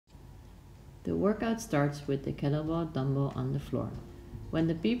The workout starts with the kettlebell dumbbell on the floor. When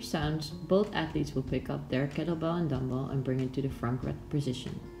the beep sounds, both athletes will pick up their kettlebell and dumbbell and bring it to the front rack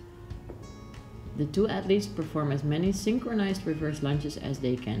position. The two athletes perform as many synchronized reverse lunges as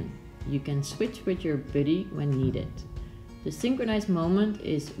they can. You can switch with your buddy when needed. The synchronized moment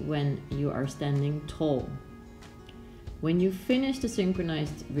is when you are standing tall. When you finish the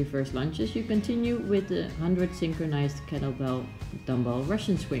synchronized reverse lunges, you continue with the 100 synchronized kettlebell dumbbell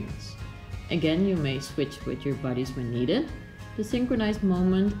Russian swings. Again, you may switch with your buddies when needed. The synchronized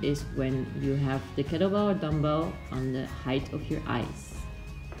moment is when you have the kettlebell or dumbbell on the height of your eyes.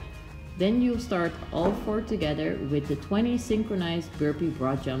 Then you'll start all four together with the 20 synchronized burpee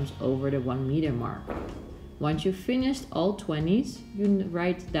broad jumps over the 1 meter mark. Once you've finished all 20s, you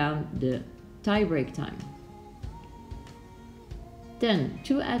write down the tie break time. Then,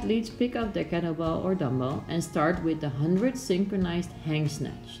 two athletes pick up their kettlebell or dumbbell and start with the 100 synchronized hang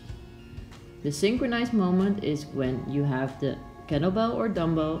snatch. The synchronized moment is when you have the kettlebell or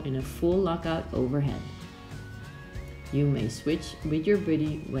dumbbell in a full lockout overhead. You may switch with your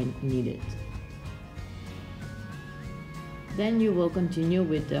buddy when needed. Then you will continue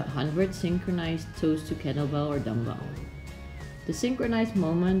with the 100 synchronized toes to kettlebell or dumbbell. The synchronized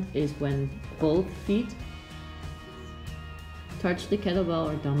moment is when both feet touch the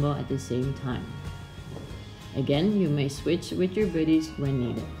kettlebell or dumbbell at the same time. Again, you may switch with your buddies when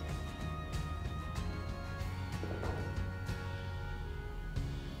needed.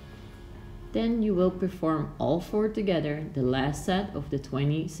 Then you will perform all four together the last set of the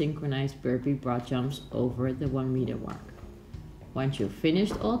 20 synchronized burpee broad jumps over the 1 meter mark. Once you've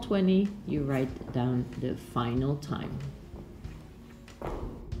finished all 20, you write down the final time.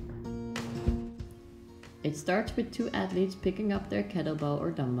 It starts with two athletes picking up their kettlebell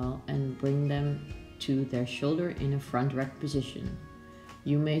or dumbbell and bring them to their shoulder in a front rack position.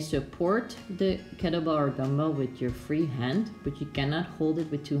 You may support the kettlebell or dumbbell with your free hand, but you cannot hold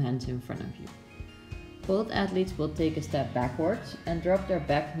it with two hands in front of you. Both athletes will take a step backwards and drop their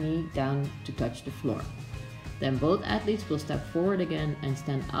back knee down to touch the floor. Then both athletes will step forward again and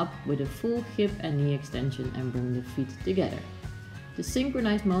stand up with a full hip and knee extension and bring the feet together. The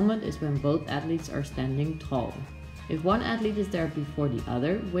synchronized moment is when both athletes are standing tall. If one athlete is there before the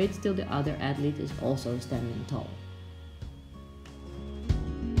other, wait till the other athlete is also standing tall.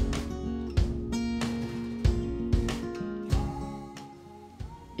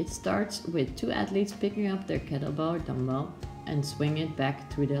 It starts with two athletes picking up their kettlebell or dumbbell and swing it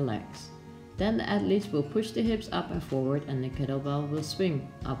back through their legs. Then the athletes will push the hips up and forward and the kettlebell will swing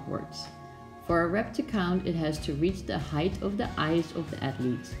upwards. For a rep to count, it has to reach the height of the eyes of the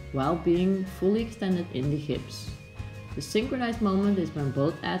athletes while being fully extended in the hips. The synchronized moment is when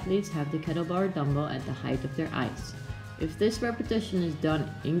both athletes have the kettlebell or dumbbell at the height of their eyes. If this repetition is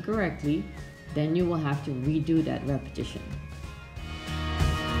done incorrectly, then you will have to redo that repetition.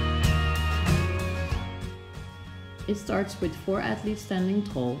 It starts with four athletes standing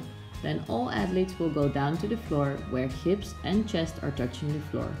tall, then all athletes will go down to the floor where hips and chest are touching the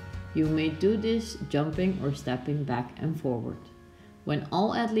floor. You may do this jumping or stepping back and forward. When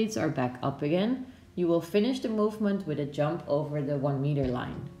all athletes are back up again, you will finish the movement with a jump over the 1 meter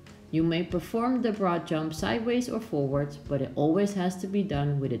line. You may perform the broad jump sideways or forwards, but it always has to be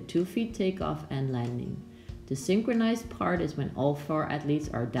done with a 2 feet takeoff and landing. The synchronized part is when all four athletes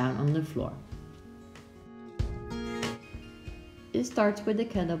are down on the floor. It starts with the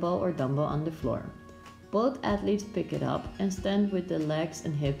kettlebell or dumbbell on the floor. Both athletes pick it up and stand with the legs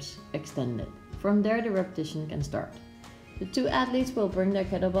and hips extended. From there, the repetition can start. The two athletes will bring their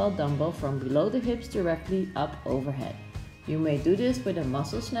kettlebell dumbbell from below the hips directly up overhead. You may do this with a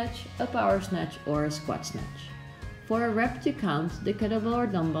muscle snatch, a power snatch, or a squat snatch. For a rep to count, the kettlebell or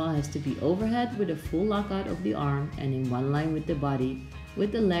dumbbell has to be overhead with a full lockout of the arm and in one line with the body,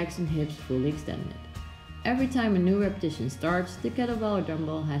 with the legs and hips fully extended. Every time a new repetition starts, the kettlebell or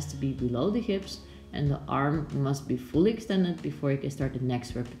dumbbell has to be below the hips and the arm must be fully extended before you can start the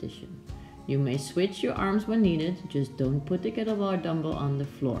next repetition. You may switch your arms when needed, just don't put the kettlebell or dumbbell on the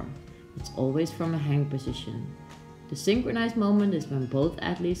floor. It's always from a hang position. The synchronized moment is when both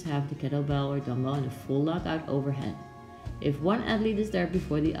athletes have the kettlebell or dumbbell in a full lockout overhead. If one athlete is there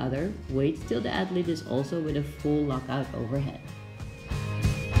before the other, wait till the athlete is also with a full lockout overhead.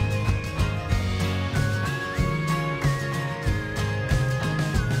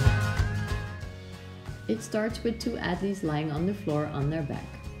 It starts with two athletes lying on the floor on their back.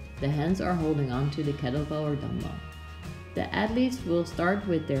 The hands are holding on to the kettlebell or dumbbell. The athletes will start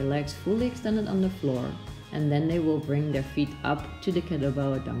with their legs fully extended on the floor, and then they will bring their feet up to the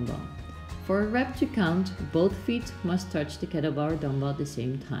kettlebell or dumbbell. For a rep to count, both feet must touch the kettlebell or dumbbell at the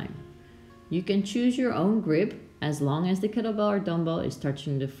same time. You can choose your own grip as long as the kettlebell or dumbbell is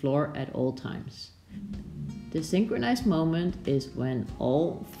touching the floor at all times. The synchronized moment is when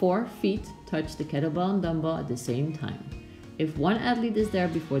all 4 feet touch the kettlebell and dumbbell at the same time. If one athlete is there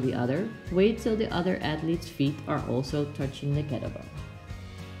before the other, wait till the other athlete's feet are also touching the kettlebell.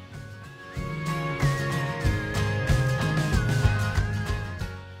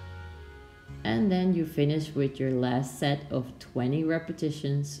 And then you finish with your last set of 20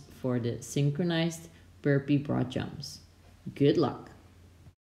 repetitions for the synchronized burpee broad jumps. Good luck!